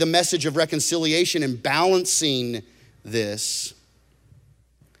carry the message of reconciliation and balancing this,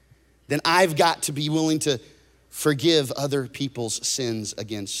 then I've got to be willing to forgive other people's sins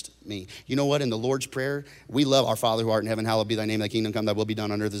against me. You know what? In the Lord's Prayer, we love our Father who art in heaven, hallowed be thy name, thy kingdom come, thy will be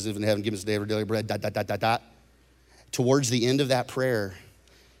done on earth as it is in heaven. Give us today our daily bread, ... Towards the end of that prayer,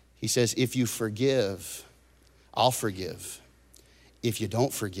 he says, if you forgive, I'll forgive. If you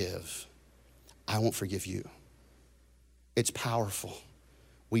don't forgive, I won't forgive you. It's powerful.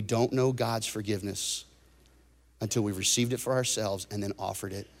 We don't know God's forgiveness until we've received it for ourselves and then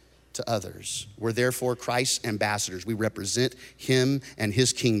offered it to others. We're therefore Christ's ambassadors. We represent him and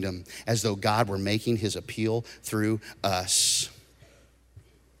his kingdom as though God were making his appeal through us.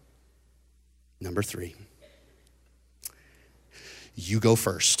 Number 3, you go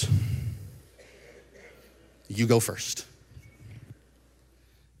first. You go first.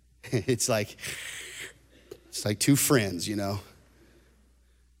 It's like two friends, you know,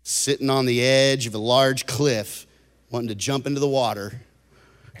 sitting on the edge of a large cliff, wanting to jump into the water.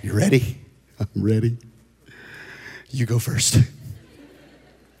 You ready? I'm ready. You go first.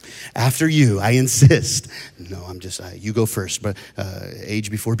 After you, I insist. No, you go first, but age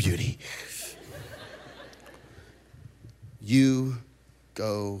before beauty. You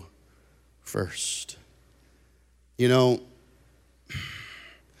go first. You know,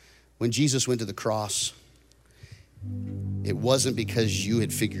 when Jesus went to the cross, it wasn't because you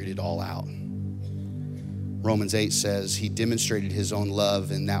had figured it all out. Romans 8 says he demonstrated his own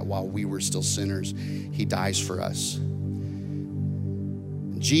love in that while we were still sinners, he dies for us.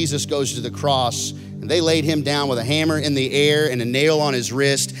 Jesus goes to the cross and they laid him down with a hammer in the air and a nail on his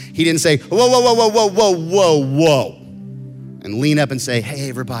wrist. He didn't say, whoa, whoa, whoa, whoa, whoa, whoa, whoa, whoa, and lean up and say, hey,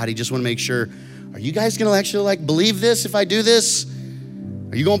 everybody, just want to make sure, are you guys going to actually believe this if I do this?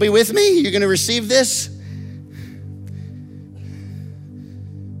 Are you going to be with me? You're going to receive this?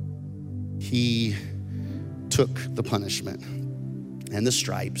 He took the punishment and the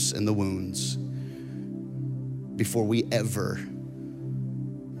stripes and the wounds before we ever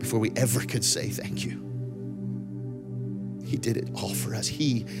could say thank you. He did it all for us.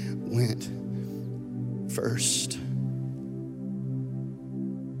 He went first.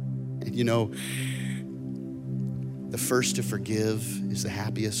 And you know, the first to forgive is the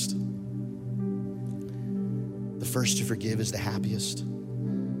happiest. The first to forgive is the happiest.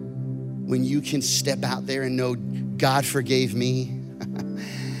 When you can step out there and know God forgave me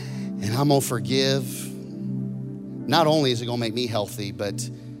and I'm gonna forgive, not only is it gonna make me healthy, but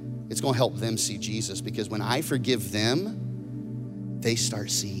it's gonna help them see Jesus, because when I forgive them, they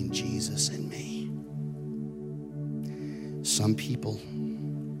start seeing Jesus in me. Some people,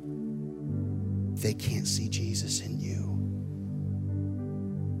 they can't see Jesus in you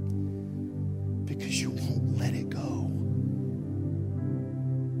because you won't let it go.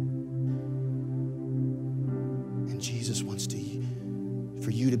 And Jesus wants for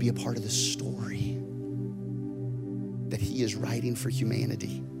you to be a part of the story that he is writing for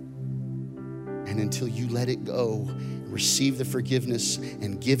humanity. And until you let it go, receive the forgiveness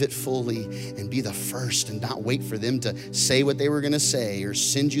and give it fully and be the first and not wait for them to say what they were going to say or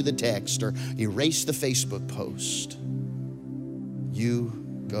send you the text or erase the Facebook post. You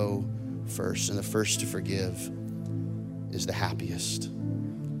go first, and the first to forgive is the happiest.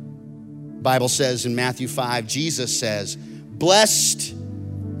 Bible says in Matthew 5, Jesus says, blessed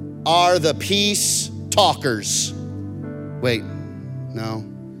are the peace talkers. Wait, no.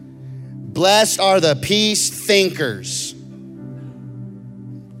 Blessed are the peace thinkers.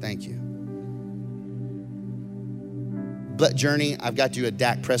 Thank you. Journey, I've got you a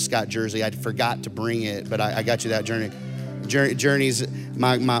Dak Prescott jersey. I forgot to bring it, but I got you that Journey. Journey's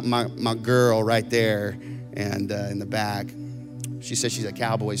my girl right there, and in the back. She said she's a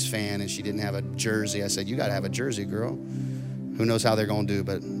Cowboys fan and she didn't have a jersey. I said, you gotta have a jersey, girl. Who knows how they're gonna do,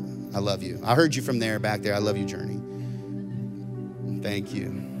 but I love you. I heard you from there, back there. I love you, Journey. Thank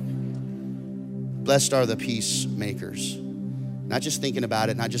you. Blessed are the peacemakers. Not just thinking about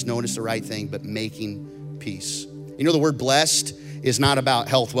it, not just knowing it's the right thing, but making peace. You know, the word blessed is not about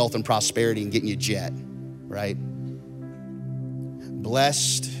health, wealth, and prosperity and getting you a jet, right?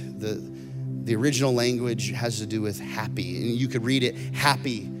 Blessed, the original language has to do with happy. And you could read it,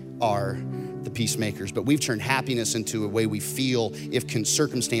 happy are the peacemakers. But we've turned happiness into a way we feel if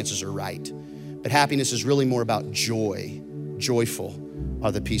circumstances are right. But happiness is really more about joy. Joyful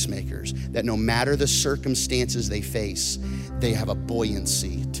are the peacemakers. That no matter the circumstances they face, they have a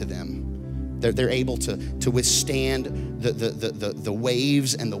buoyancy to them. They're able to withstand the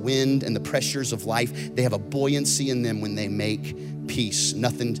waves and the wind and the pressures of life. They have a buoyancy in them when they make peace.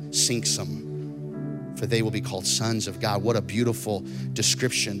 Nothing sinks them. For they will be called sons of God. What a beautiful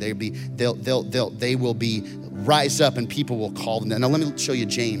description. They will be rise up and people will call them. Now let me show you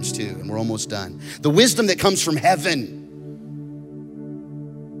James too, and we're almost done. The wisdom that comes from heaven.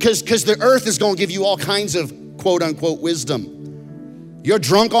 Because the earth is going to give you all kinds of quote unquote wisdom. Your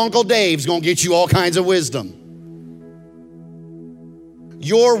drunk Uncle Dave's going to get you all kinds of wisdom.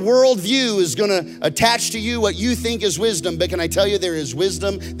 Your worldview is going to attach to you what you think is wisdom. But can I tell you, there is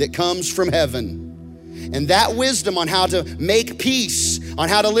wisdom that comes from heaven. And that wisdom on how to make peace, on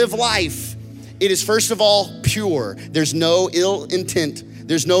how to live life, it is first of all pure. There's no ill intent.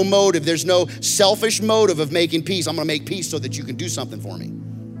 There's no motive. There's no selfish motive of making peace. I'm going to make peace so that you can do something for me.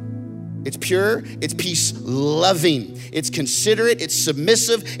 It's pure, it's peace loving, it's considerate, it's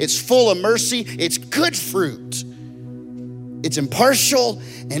submissive, it's full of mercy, it's good fruit. It's impartial,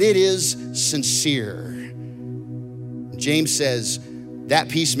 and it is sincere. James says, that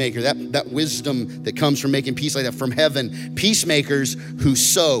peacemaker, that wisdom that comes from making peace like that from heaven, peacemakers who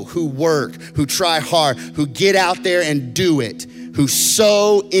sow, who work, who try hard, who get out there and do it, who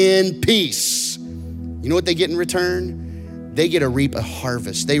sow in peace. You know what they get in return? They get to reap a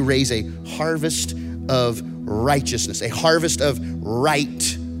harvest. They raise a harvest of righteousness, a harvest of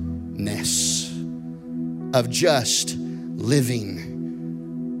rightness, of just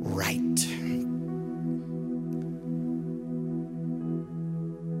living right.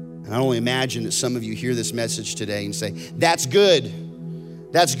 And I only imagine that some of you hear this message today and say, that's good,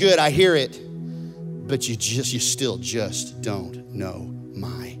 I hear it, but you still just don't know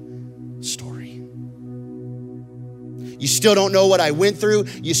my story. You still don't know what I went through.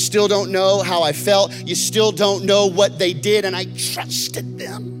 You still don't know how I felt. You still don't know what they did, and I trusted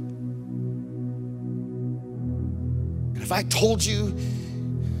them. And if I told you,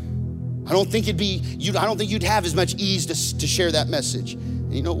 I don't think you'd have as much ease to share that message.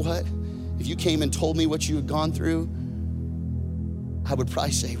 And you know what? If you came and told me what you had gone through, I would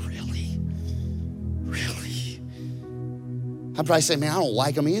probably say, really? Really? I'd probably say, man, I don't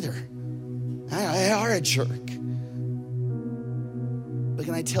like them either. They are a jerk. But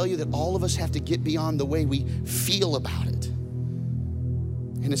can I tell you that all of us have to get beyond the way we feel about it?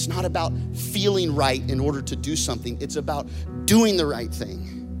 And it's not about feeling right in order to do something. It's about doing the right thing.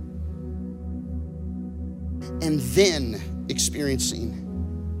 And then experiencing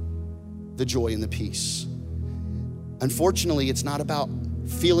the joy and the peace. Unfortunately, it's not about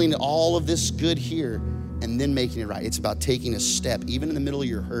feeling all of this good here and then making it right. It's about taking a step, even in the middle of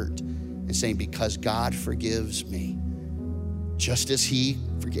your hurt, and saying, because God forgives me, just as he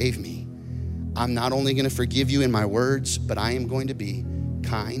forgave me, I'm not only going to forgive you in my words, but I am going to be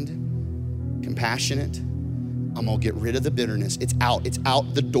kind, compassionate. I'm going to get rid of the bitterness. It's out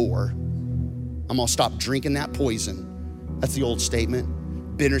the door. I'm going to stop drinking that poison. That's the old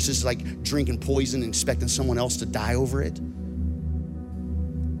statement. Bitterness is like drinking poison and expecting someone else to die over it.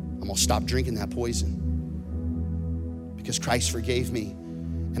 I'm going to stop drinking that poison because Christ forgave me.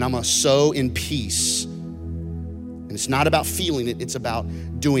 And I'm going to sow in peace. And it's not about feeling it, it's about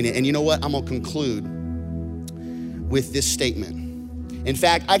doing it. And you know what? I'm gonna conclude with this statement. In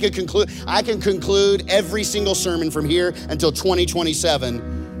fact, I can conclude every single sermon from here until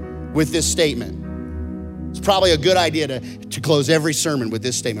 2027 with this statement. It's probably a good idea to close every sermon with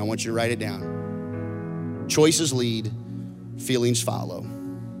this statement. I want you to write it down. Choices lead, feelings follow.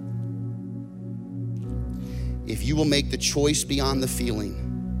 If you will make the choice beyond the feeling,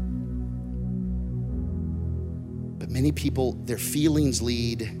 but many people, their feelings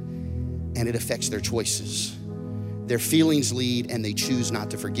lead and it affects their choices. Their feelings lead and they choose not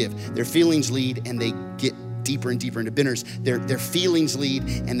to forgive. Their feelings lead and they get deeper and deeper into bitterness. Their feelings lead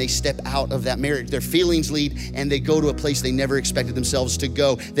and they step out of that marriage. Their feelings lead and they go to a place they never expected themselves to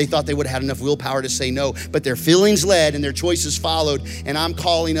go. They thought they would have had enough willpower to say no, but their feelings led and their choices followed. And I'm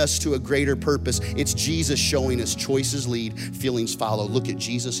calling us to a greater purpose. It's Jesus showing us choices lead, feelings follow. Look at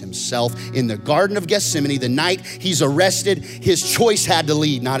Jesus himself in the Garden of Gethsemane. The night he's arrested, his choice had to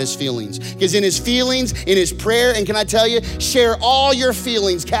lead, not his feelings. Because in his feelings, in his prayer, and can I tell you, share all your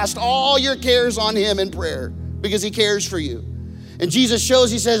feelings, cast all your cares on him in prayer, because he cares for you. And Jesus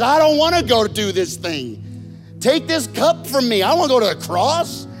shows, he says, I don't want to go to do this thing. Take this cup from me. I don't want to go to the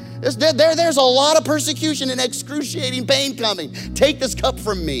cross. There's a lot of persecution and excruciating pain coming. Take this cup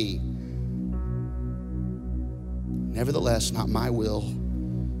from me. Nevertheless, not my will,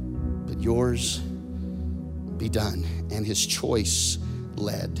 but yours be done. And his choice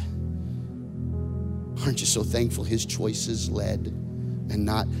led. Aren't you so thankful his choices led and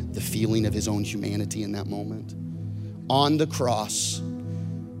not the feeling of his own humanity in that moment? On the cross,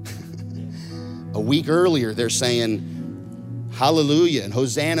 a week earlier, they're saying, hallelujah, and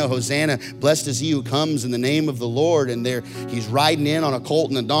Hosanna, Hosanna, blessed is he who comes in the name of the Lord. And he's riding in on a colt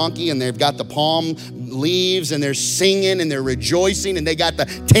and a donkey, and they've got the palm leaves, and they're singing, and they're rejoicing, and they got the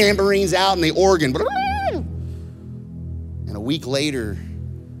tambourines out and the organ. And a week later,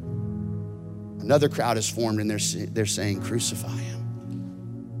 another crowd is formed, and they're saying, crucify him.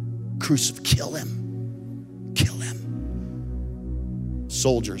 Kill him. Kill him.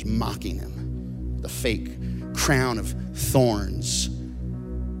 Soldiers mocking him. The fake crown of thorns.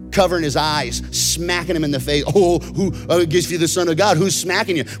 Covering his eyes, smacking him in the face. Oh, who gives you the Son of God? Who's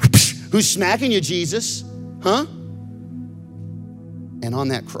smacking you? Who's smacking you, Jesus? Huh? And on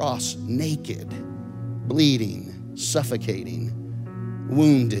that cross, naked, bleeding, suffocating,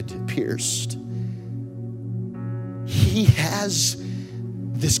 wounded, pierced. He has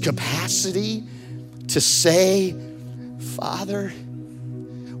this capacity to say, Father,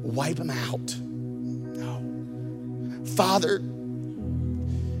 wipe him out. No. Father,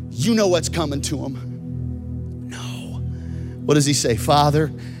 you know what's coming to him. No. What does he say?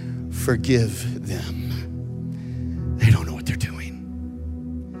 Father, forgive them. They don't know what they're doing.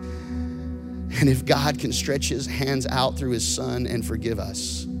 And if God can stretch his hands out through his Son and forgive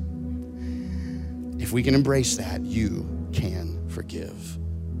us, if we can embrace that, you can forgive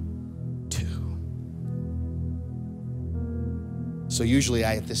too. So usually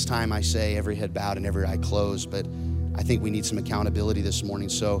at this time I say every head bowed and every eye closed, but I think we need some accountability this morning.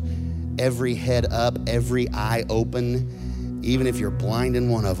 So every head up, every eye open, even if you're blind in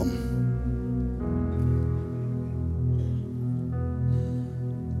one of them.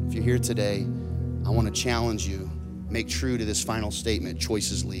 If you're here today, I want to challenge you, make true to this final statement,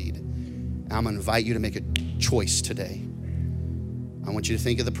 choices lead. I'm going to invite you to make a choice today. I want you to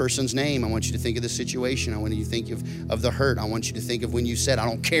think of the person's name. I want you to think of the situation. I want you to think of the hurt. I want you to think of when you said, I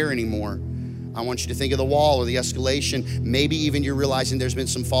don't care anymore. I want you to think of the wall or the escalation. Maybe even you're realizing there's been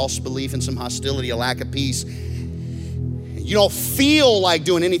some false belief and some hostility, a lack of peace. You don't feel like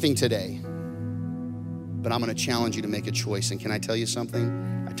doing anything today. But I'm going to challenge you to make a choice. And can I tell you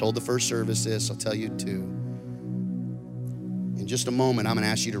something? I told the first service this. I'll tell you too. In just a moment, I'm going to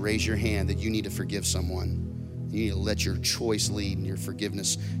ask you to raise your hand that you need to forgive someone. You need to let your choice lead and your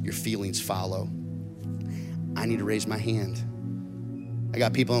forgiveness, your feelings follow. I need to raise my hand. I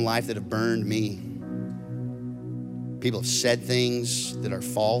got people in life that have burned me. People have said things that are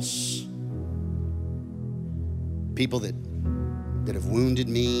false. People that have wounded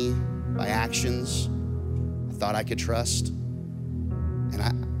me by actions I thought I could trust. And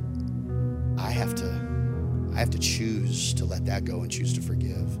I have to choose to let that go and choose to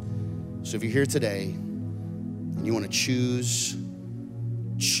forgive. So if you're here today and you want to choose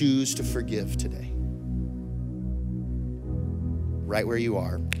to forgive today, right where you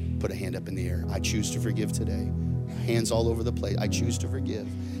are, put a hand up in the air. I choose to forgive today. Hands all over the place. I choose to forgive.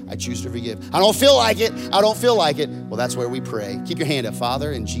 I choose to forgive. I don't feel like it. I don't feel like it. Well, that's where we pray. Keep your hand up.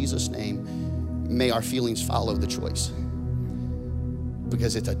 Father, in Jesus' name, may our feelings follow the choice,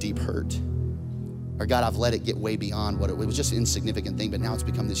 because it's a deep hurt. Or God, I've let it get way beyond what it was just an insignificant thing, but now it's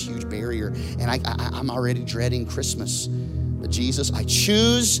become this huge barrier, and I'm already dreading Christmas. But Jesus, I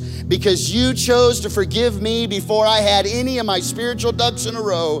choose, because you chose to forgive me before I had any of my spiritual ducks in a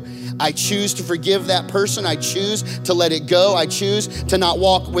row. I choose to forgive that person. I choose to let it go. I choose to not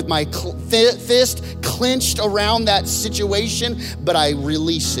walk with my fist clenched around that situation, but I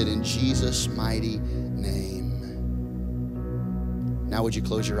release it in Jesus' mighty name. Now would you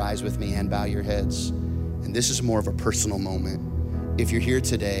close your eyes with me and bow your heads? And this is more of a personal moment. If you're here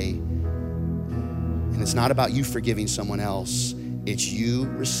today, and it's not about you forgiving someone else, it's you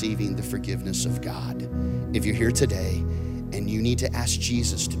receiving the forgiveness of God. If you're here today and you need to ask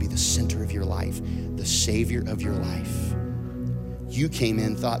Jesus to be the center of your life, the Savior of your life, you came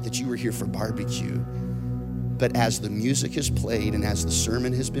in, thought that you were here for barbecue, but as the music has played and as the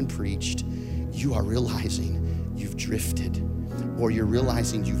sermon has been preached, you are realizing you've drifted, or you're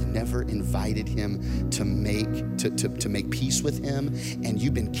realizing you've never invited him to make peace with him, and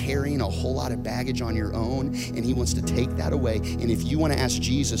you've been carrying a whole lot of baggage on your own, and he wants to take that away. And if you want to ask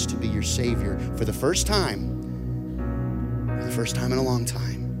Jesus to be your Savior for the first time in a long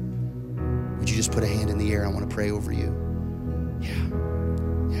time, would you just put a hand in the air? I want to pray over you.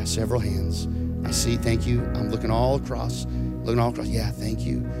 Yeah, several hands. I see, thank you. I'm looking all across. Yeah, thank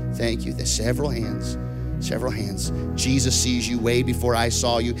you. There's several hands. Jesus sees you way before I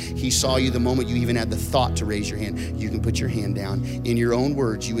saw you. He saw you the moment you even had the thought to raise your hand. You can put your hand down. In your own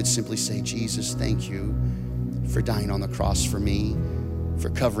words, you would simply say, Jesus, thank you for dying on the cross for me, for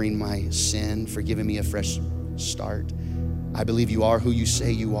covering my sin, for giving me a fresh start. I believe you are who you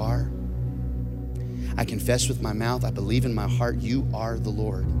say you are. I confess with my mouth, I believe in my heart, you are the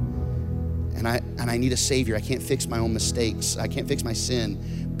Lord. And I need a Savior. I can't fix my own mistakes. I can't fix my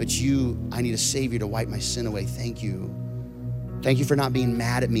sin. But I need a Savior to wipe my sin away. Thank you. Thank you for not being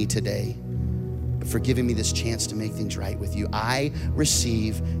mad at me today, but for giving me this chance to make things right with you. I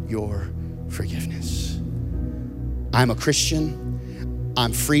receive your forgiveness. I'm a Christian.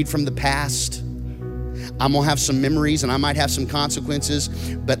 I'm freed from the past. I'm gonna have some memories and I might have some consequences,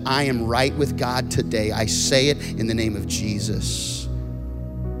 but I am right with God today. I say it in the name of Jesus.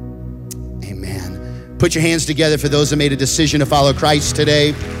 Amen. Put your hands together for those that made a decision to follow Christ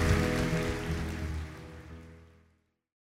today.